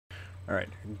Alright,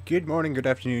 good morning, good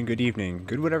afternoon, good evening,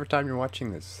 good whatever time you're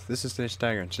watching this. This is Tenacious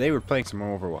Tiger, and today we're playing some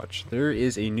more Overwatch. There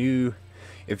is a new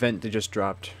event that just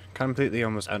dropped, completely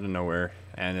almost out of nowhere,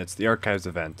 and it's the Archives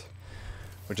event.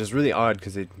 Which is really odd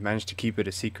because they managed to keep it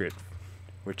a secret,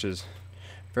 which is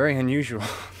very unusual.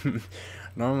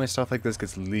 Normally stuff like this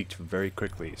gets leaked very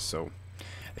quickly, so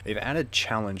they've added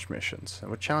challenge missions.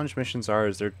 And what challenge missions are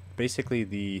is they're basically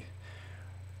the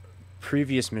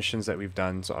previous missions that we've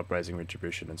done, so Uprising,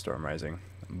 Retribution, and Storm Rising,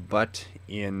 but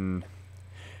in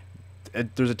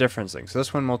there's a difference thing. So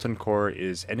this one, Molten Core,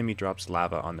 is enemy drops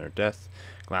lava on their death.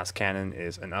 Glass Cannon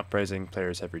is an Uprising,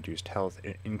 players have reduced health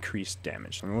and increased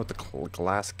damage. So I'm going with the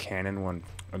Glass Cannon one.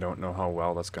 I don't know how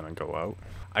well that's going to go out.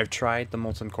 I've tried the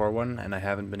Molten Core one and I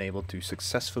haven't been able to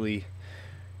successfully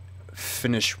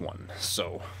finish one.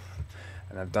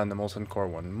 And I've done the Molten Core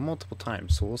one multiple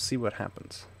times, so we'll see what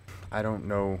happens. I don't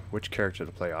know which character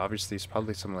to play. Obviously, it's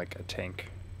probably something like a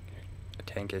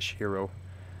tankish hero.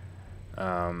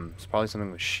 It's probably something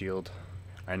with shield.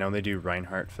 I know they do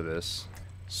Reinhardt for this,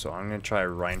 so I'm gonna try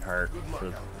Reinhardt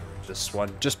for this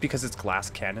one, just because it's glass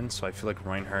cannon. So I feel like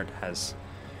Reinhardt has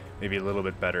maybe a little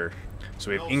bit better.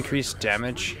 So we have increased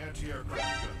damage.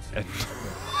 And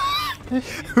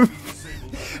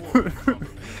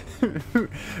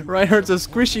Reinhardt's a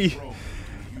squishy.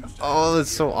 Oh,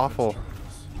 that's so awful.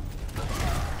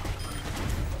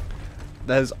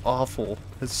 That is awful.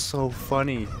 It's so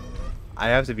funny. I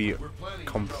have to be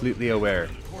completely aware.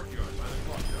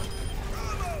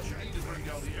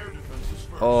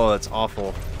 Oh, that's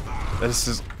awful. This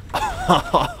is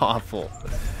awful.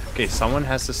 Okay, someone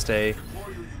has to stay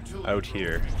out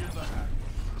here.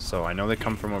 So I know they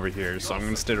come from over here, so I'm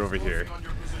gonna stay over here.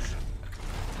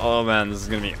 Oh man, this is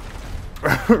gonna be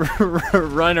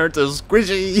Reinhardt is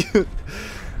squishy.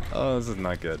 Oh, this is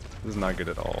not good. This is not good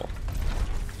at all.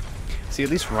 See, at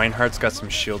least Reinhardt's got some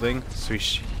shielding, so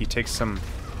he takes some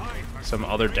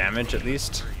other damage at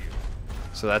least.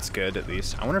 So that's good at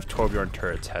least. I wonder if Torbjorn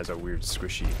Turrets has a weird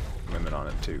squishy limit on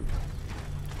it too.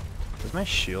 Does my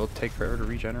shield take forever to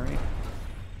regenerate?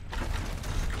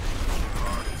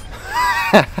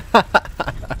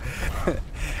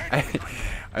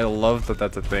 I love that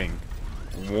that's a thing.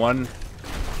 One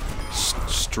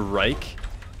strike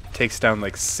takes down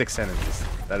like 6 enemies.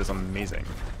 That is amazing.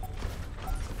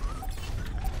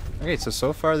 Okay,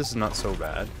 so far this is not so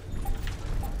bad.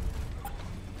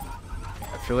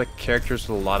 I feel like characters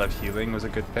with a lot of healing was a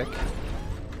good pick.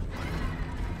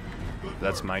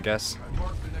 That's my guess.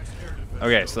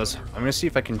 Okay, so I'm gonna see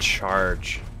if I can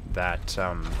charge that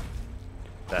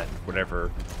that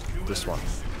whatever, this one.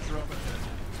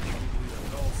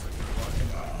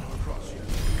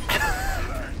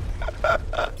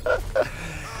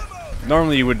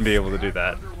 Normally you wouldn't be able to do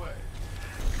that.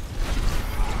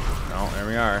 Oh, there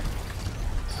we are.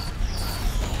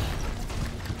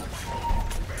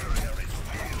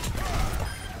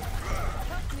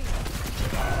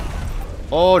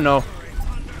 Oh no.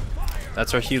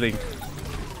 That's our healing.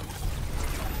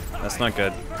 That's not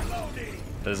good.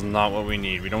 That is not what we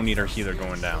need. We don't need our healer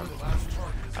going down.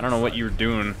 I don't know what you were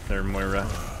doing there, Moira,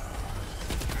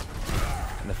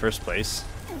 in the first place.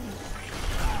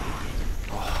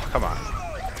 Oh, come on.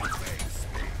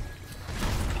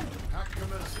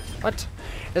 What?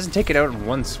 It doesn't take it out in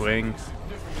one swing.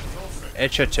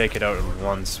 It should take it out in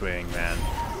one swing, man.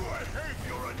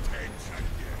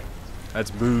 That's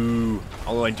boo.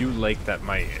 Although I do like that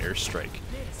my airstrike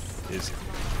is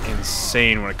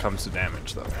insane when it comes to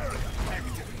damage, though.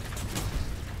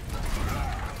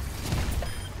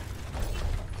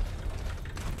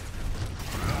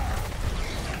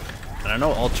 And I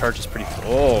know all charge is pretty.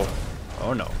 Oh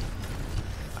no.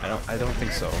 I don't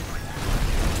think so.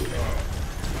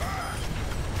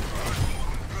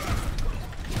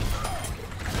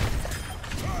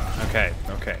 Okay.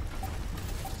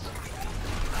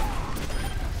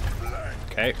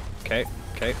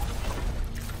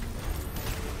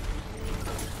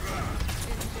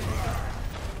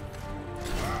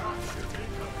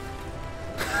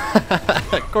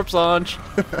 Corpse launch.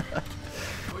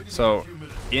 So,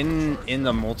 in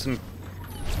the Molten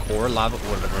Core lava,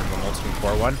 whatever, the Molten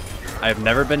Core one, I've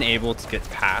never been able to get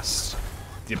past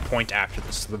the point after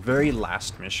this. So the very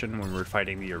last mission when we're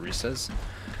fighting the Orisas,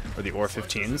 or the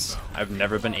OR-15s, I've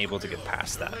never been able to get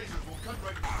past that.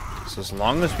 So as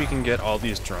long as we can get all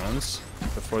these drones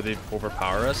before they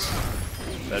overpower us,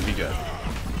 that'd be good.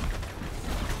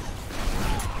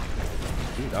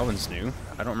 Ooh, that one's new.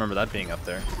 I don't remember that being up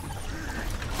there.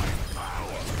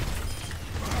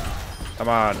 Come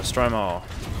on, destroy them all.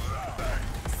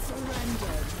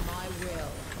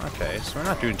 Okay, so we're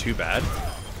not doing too bad.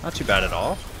 Not too bad at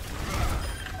all.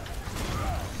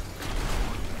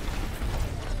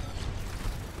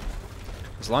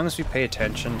 As long as we pay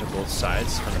attention to both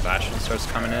sides when the Bastion starts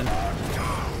coming in,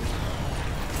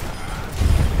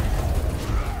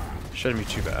 shouldn't be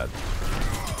too bad.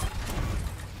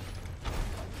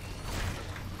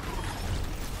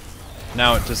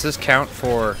 Now, does this count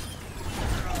for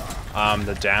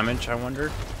the damage, I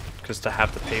wonder? Because to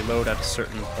have the payload at a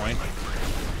certain point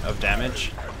of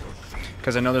damage.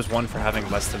 Because I know there's one for having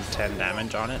less than 10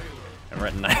 damage on it. And we're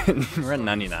at, we're at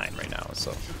 99 right now,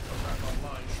 so.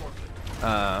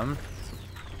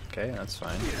 Okay, that's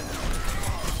fine.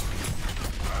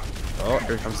 Oh,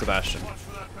 here comes the Bastion.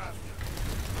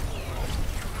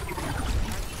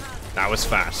 That was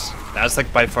fast. That was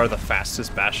like by far the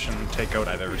fastest Bastion takeout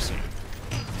I've ever seen.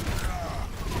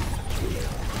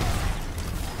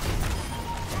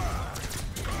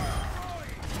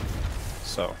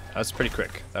 So, that was pretty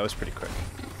quick. That was pretty quick.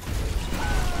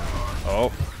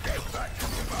 Oh.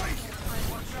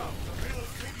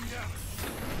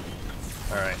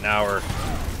 Alright, now we're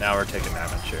taking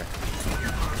damage here.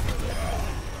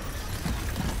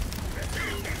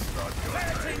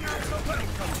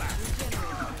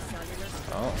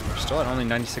 Oh, we're still at only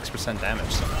 96%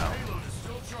 damage somehow.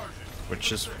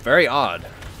 Which is very odd.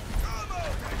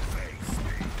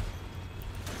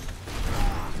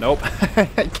 Nope.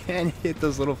 I can't hit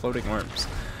those little floating worms.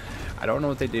 I don't know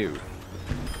what they do.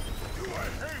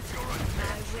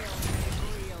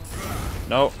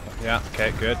 Nope. Yeah,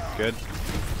 okay, good, good.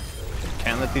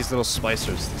 Can't let these little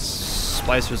splicers. These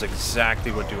splicers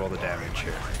exactly what do all the damage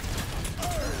here.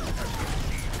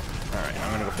 Alright,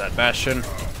 I'm gonna go for that Bastion.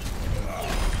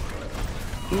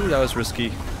 Ooh, that was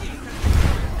risky.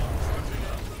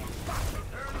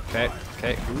 Okay,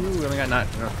 okay. Ooh, we only got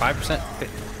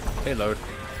 5% payload.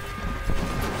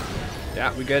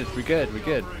 Yeah, we good, we good, we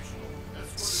good.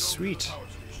 Sweet.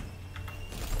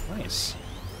 Nice.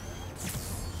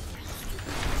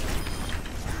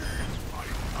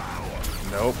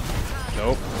 Nope.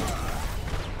 Nope.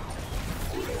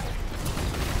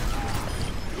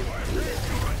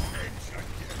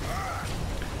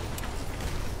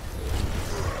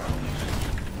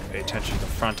 Pay attention to the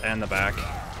front and the back.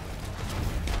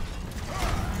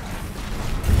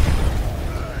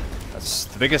 That's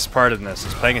the biggest part in this,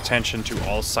 is paying attention to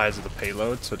all sides of the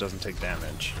payload so it doesn't take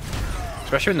damage.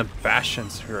 Especially when the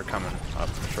Bastions who are coming up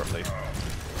shortly.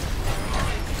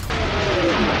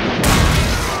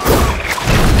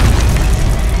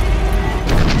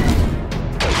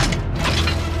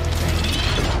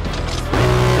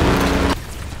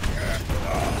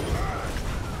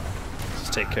 Let's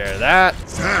take care of that.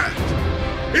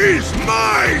 That is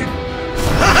mine!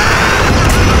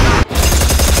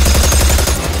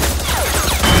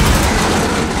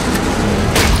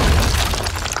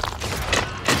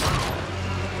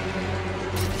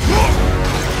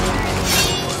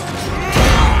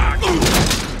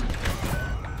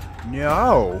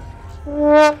 No.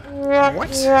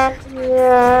 What?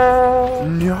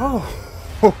 No.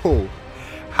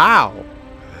 How?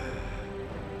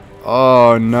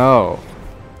 Oh no.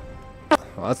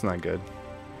 Well, that's not good.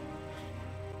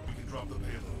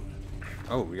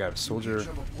 Oh, we got a soldier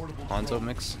Hanzo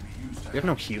mix. We have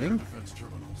no healing?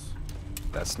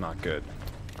 That's not good.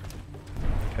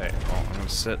 Okay, well, I'm gonna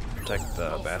sit, protect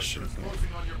the Bastion.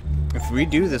 If we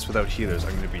do this without healers,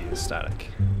 I'm gonna be ecstatic.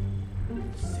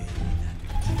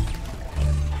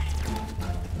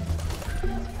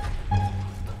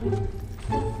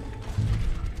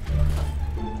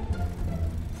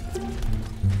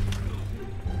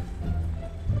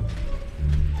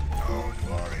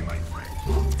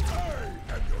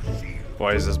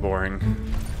 Why is this boring?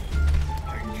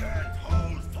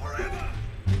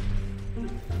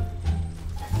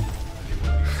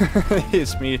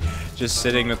 It's me just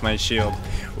sitting with my shield,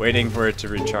 waiting for it to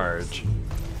recharge.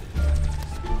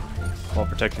 While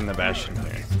protecting the Bastion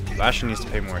here. The Bastion needs to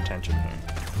pay more attention here.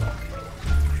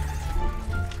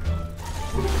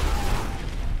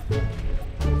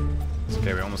 It's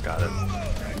okay, we almost got it.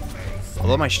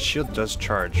 Although my shield does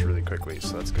charge really quickly,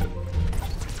 so that's good.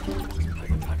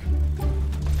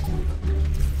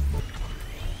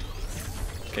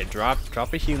 Okay, drop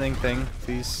a healing thing,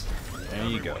 please. There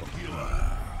you go.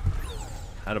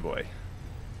 Attaboy.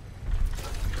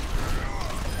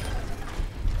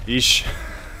 Yeesh.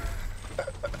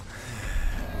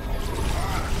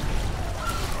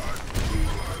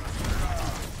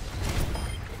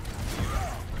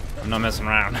 I'm not messing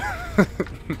around.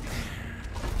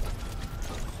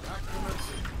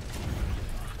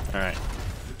 Alright.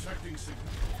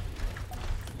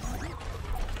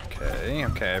 Okay,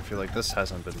 okay, I feel like this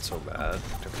hasn't been so bad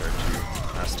compared to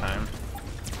last time.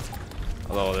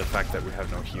 Although the fact that we have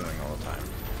no healing all the time.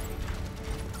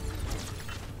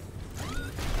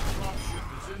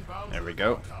 we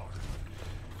go.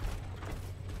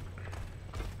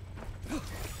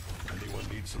 Anyone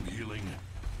need some healing?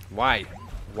 Why?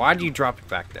 Why do you drop it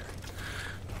back there?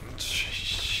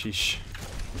 Sheesh.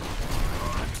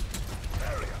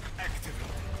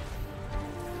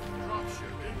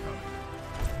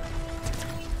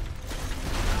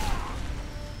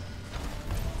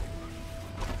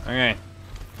 Okay.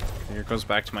 Here goes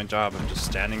back to my job. I'm just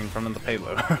standing in front of the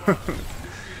payload.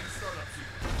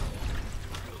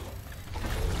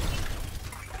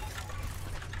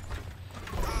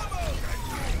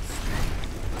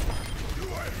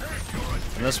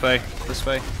 And this way. This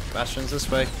way. Bastion's this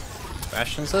way.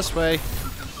 Bastion's this way.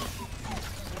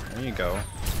 There you go.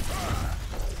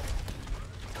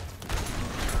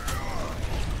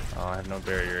 Oh, I have no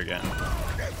barrier again.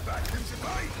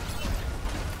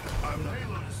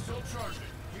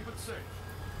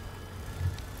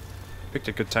 Picked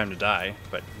a good time to die,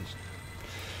 but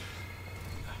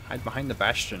hide behind the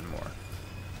bastion more.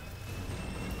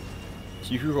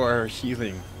 You are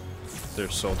healing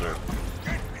their soldier.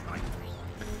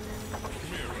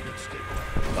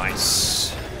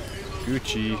 Nice.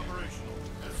 Gucci.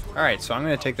 Alright, so I'm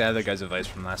going to take the other guy's advice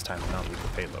from last time and not leave the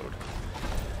payload.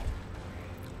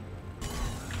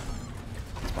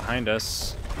 It's behind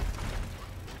us.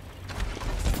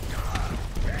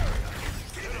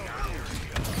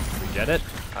 Did we get it?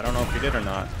 I don't know if we did or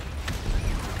not.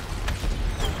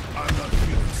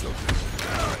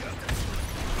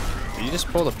 Did you just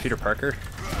pull the Peter Parker?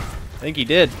 I think he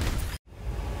did.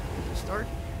 Start?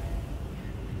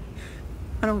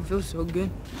 I don't feel so good.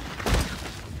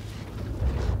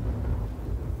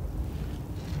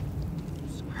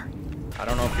 Sorry. I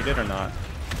don't know if he did or not.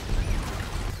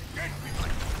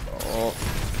 Oh.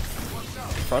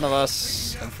 In front of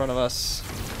us. In front of us.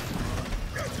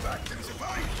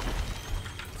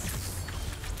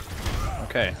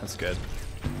 Okay, that's good.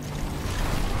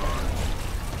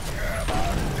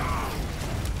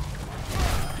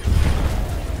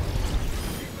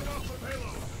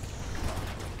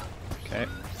 Okay.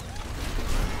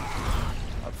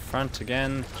 Up front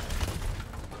again.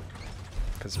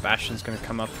 Because Bastion's going to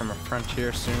come up from a front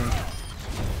here soon.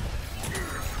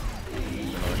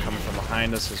 They're coming from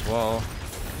behind us as well.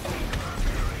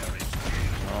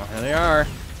 Oh, here they are.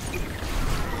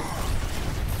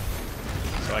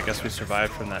 So I guess we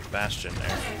survived from that Bastion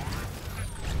there.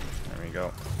 There we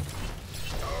go.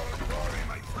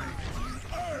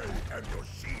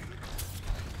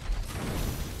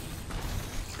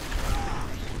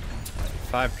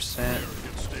 5%.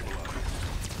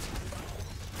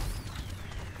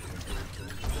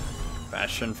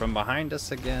 Bastion from behind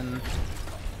us again.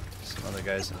 Some other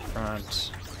guys in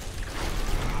front.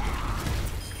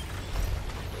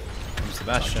 Comes the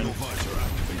Bastion.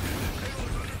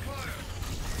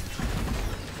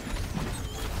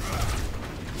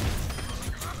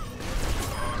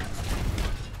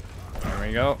 There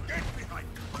we go.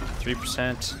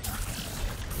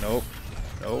 3%. Nope.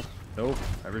 Nope. Nope.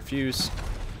 I refuse.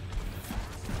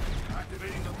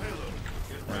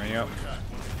 There we go.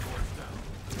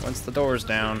 Once the door's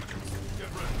down.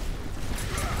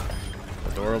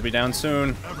 The door will be down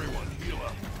soon.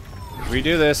 If we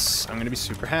do this, I'm gonna be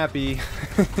super happy.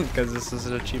 Because this is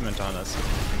an achievement on us.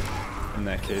 In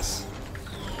that case.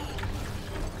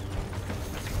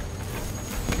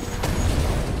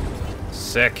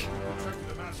 Sick.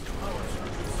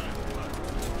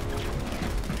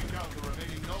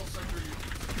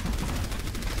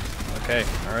 Okay,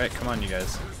 alright, come on you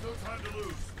guys.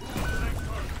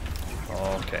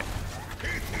 Okay.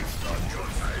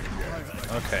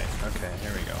 Okay, okay,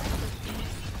 here we go.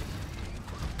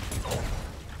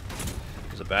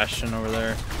 There's a Bastion over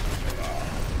there.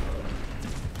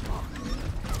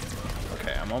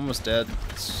 Okay, I'm almost dead.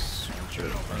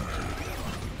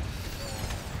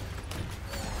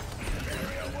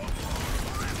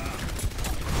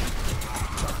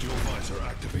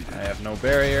 I have no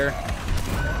barrier.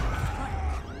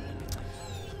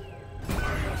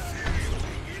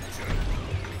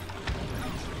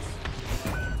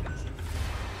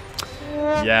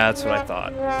 Yeah, that's what I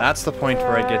thought. That's the point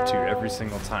where I get to every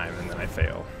single time and then I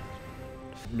fail.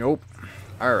 Nope.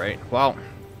 Alright, well,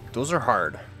 those are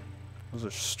hard. Those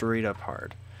are straight up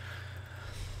hard.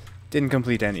 Didn't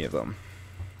complete any of them.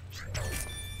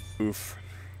 Oof.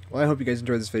 Well, I hope you guys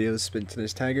enjoyed this video. This has been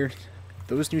Tenacious Tiger.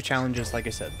 Those new challenges, like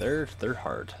I said, they're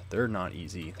hard. They're not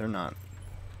easy. They're not.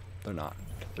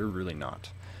 They're really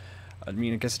not. I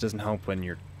mean, I guess it doesn't help when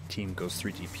your team goes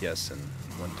 3 DPS and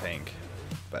 1 tank,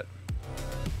 but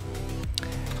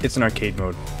it's an arcade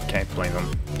mode. Can't blame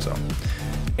them. So,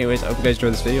 anyways, I hope you guys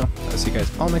enjoyed this video. I'll see you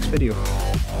guys all next video.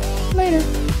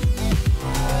 Later.